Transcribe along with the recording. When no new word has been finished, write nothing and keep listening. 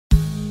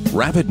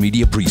Rapid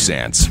Media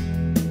presents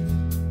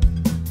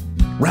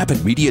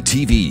Rapid Media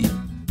TV.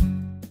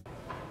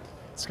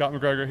 Scott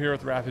McGregor here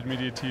with Rapid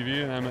Media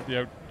TV, and I'm at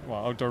the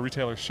Outdoor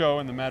Retailer Show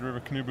in the Mad River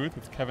Canoe booth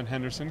with Kevin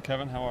Henderson.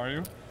 Kevin, how are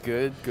you?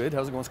 Good.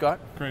 How's it going, Scott?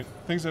 Great.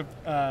 Things have,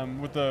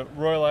 with the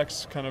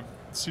Royalex kind of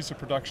cease of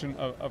production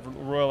of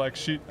Royalex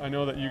sheet, I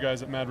know that you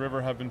guys at Mad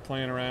River have been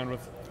playing around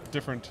with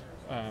different,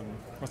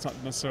 what's not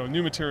necessarily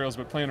new materials,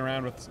 but playing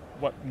around with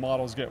what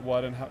models get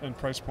what and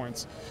price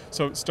points.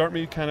 So start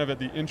me kind of at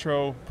the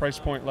intro price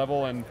point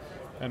level and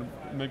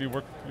maybe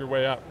work your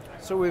way up.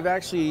 So we've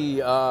actually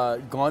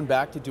gone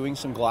back to doing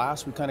some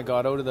glass. We kind of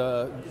got out of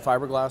the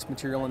fiberglass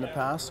material in the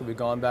past, so we've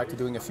gone back to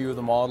doing a few of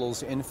the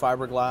models in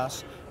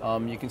fiberglass.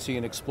 You can see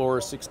an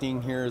Explorer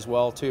 16 here as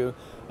well too,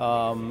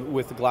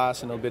 with the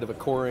glass and a bit of a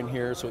core in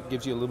here, so it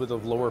gives you a little bit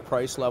of lower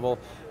price level.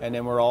 And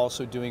then we're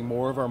also doing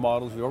more of our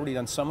models. We've already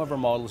done some of our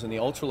models in the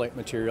ultralight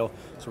material,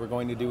 so we're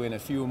going to do in a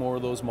few more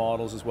of those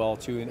models as well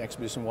too, in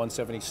Expedition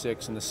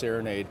 176 and the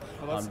Serenade.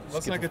 Well,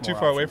 let's not get too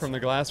far away from the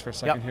glass for a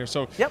second here.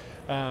 So,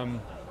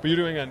 but you're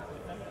doing an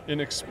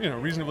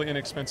reasonably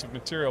inexpensive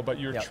material, but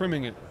you're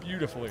trimming it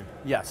beautifully.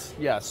 Yes.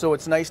 So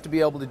it's nice to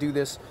be able to do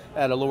this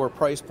at a lower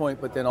price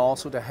point, but then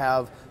also to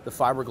have the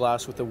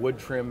fiberglass with the wood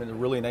trim and a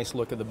really nice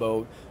look of the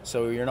boat.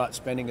 So you're not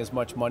spending as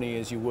much money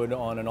as you would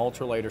on an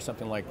ultralight or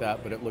something like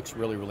that, but it looks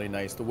really, really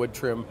nice. The wood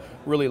trim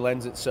really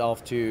lends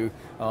itself to,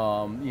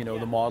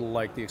 the model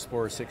like the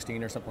Explorer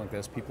 16 or something like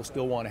this. People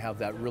still want to have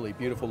that really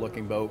beautiful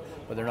looking boat,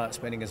 but they're not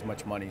spending as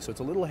much money. So it's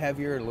a little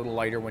heavier, a little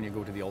lighter when you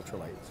go to the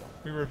ultralight. So.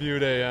 We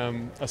reviewed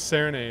a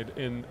Serenade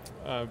in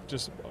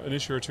just an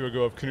issue or two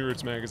ago of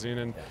Canoes magazine,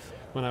 and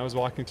when I was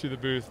walking through the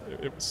booth,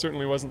 it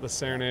certainly wasn't the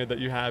Serenade that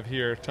you have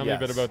here. Tell me a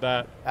bit about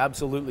that.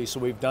 Absolutely. So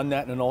we've done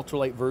that in an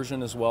ultralight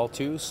version as well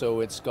too.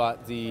 So it's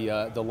got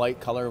the light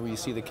color where you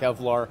see the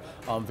Kevlar,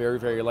 very,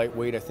 very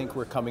lightweight. I think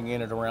we're coming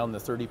in at around the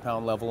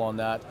 30-pound level on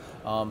that.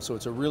 So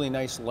it's a really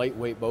nice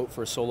lightweight boat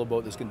for a solo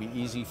boat that's going to be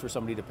easy for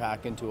somebody to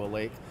pack into a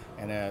lake,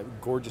 and a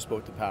gorgeous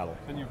boat to paddle.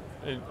 And you,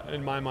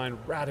 in my mind,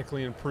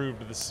 radically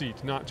improved the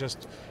seat, not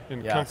just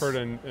in comfort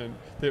and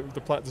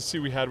the seat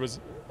we had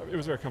was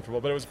very comfortable,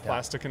 but it was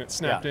plastic and it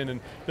snapped in, and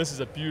this is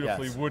a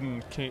beautifully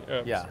wooden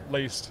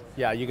laced.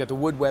 Yeah, you got the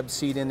wood web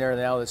seat in there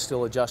now that's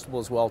still adjustable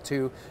as well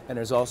too, and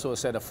there's also a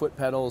set of foot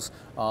pedals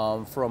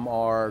from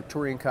our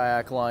touring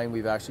kayak line.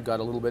 We've actually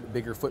got a little bit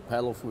bigger foot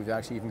pedal. We've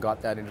actually even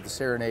got that into the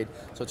Serenade,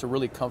 so it's a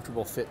really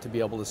comfortable fit to be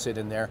able to sit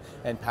in there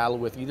and paddle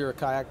with either a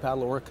kayak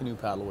paddle or a canoe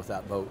paddle with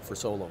that boat for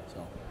solo.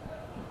 So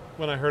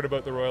when I heard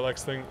about the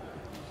Royalex thing,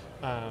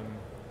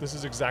 this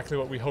is exactly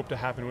what we hope to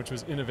happen, which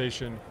was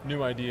innovation,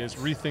 new ideas,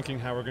 rethinking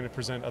how we're going to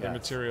present other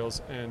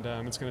materials, and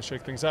it's going to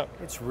shake things up.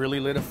 It's really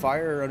lit a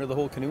fire under the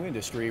whole canoe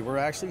industry. We're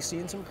actually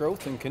seeing some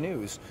growth in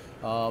canoes.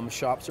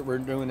 Shops that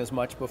weren't doing as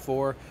much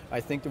before. I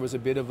think there was a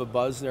bit of a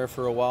buzz there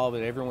for a while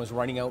that everyone was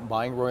running out and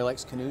buying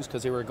Royalex canoes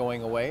because they were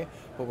going away,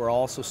 but we're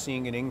also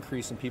seeing an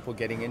increase in people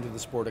getting into the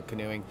sport of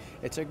canoeing.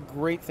 It's a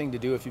great thing to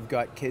do if you've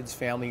got kids,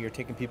 family, you're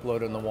taking people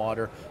out on the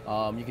water.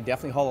 You can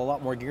definitely haul a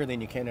lot more gear than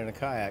you can in a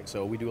kayak,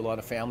 so we do a lot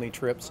of family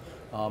trips.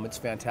 It's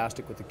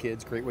fantastic with the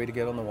kids. Great way to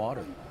get on the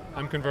water.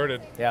 I'm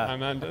converted. Yeah.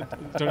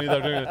 Don't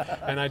either doing it.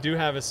 And I do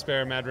have a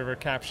spare Mad River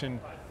caption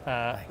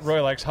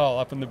Royalex hull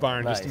up in the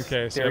barn just in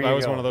case. I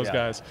was one of those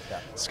guys.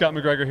 Scott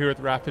McGregor here with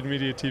Rapid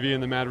Media TV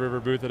in the Mad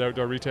River booth at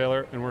Outdoor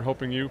Retailer, and we're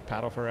hoping you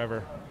paddle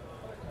forever.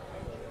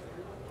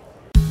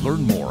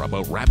 Learn more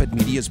about Rapid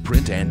Media's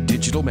print and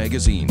digital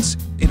magazines,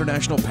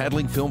 International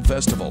Paddling Film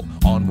Festival,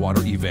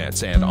 on-water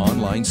events, and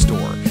online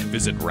store.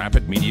 Visit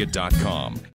rapidmedia.com.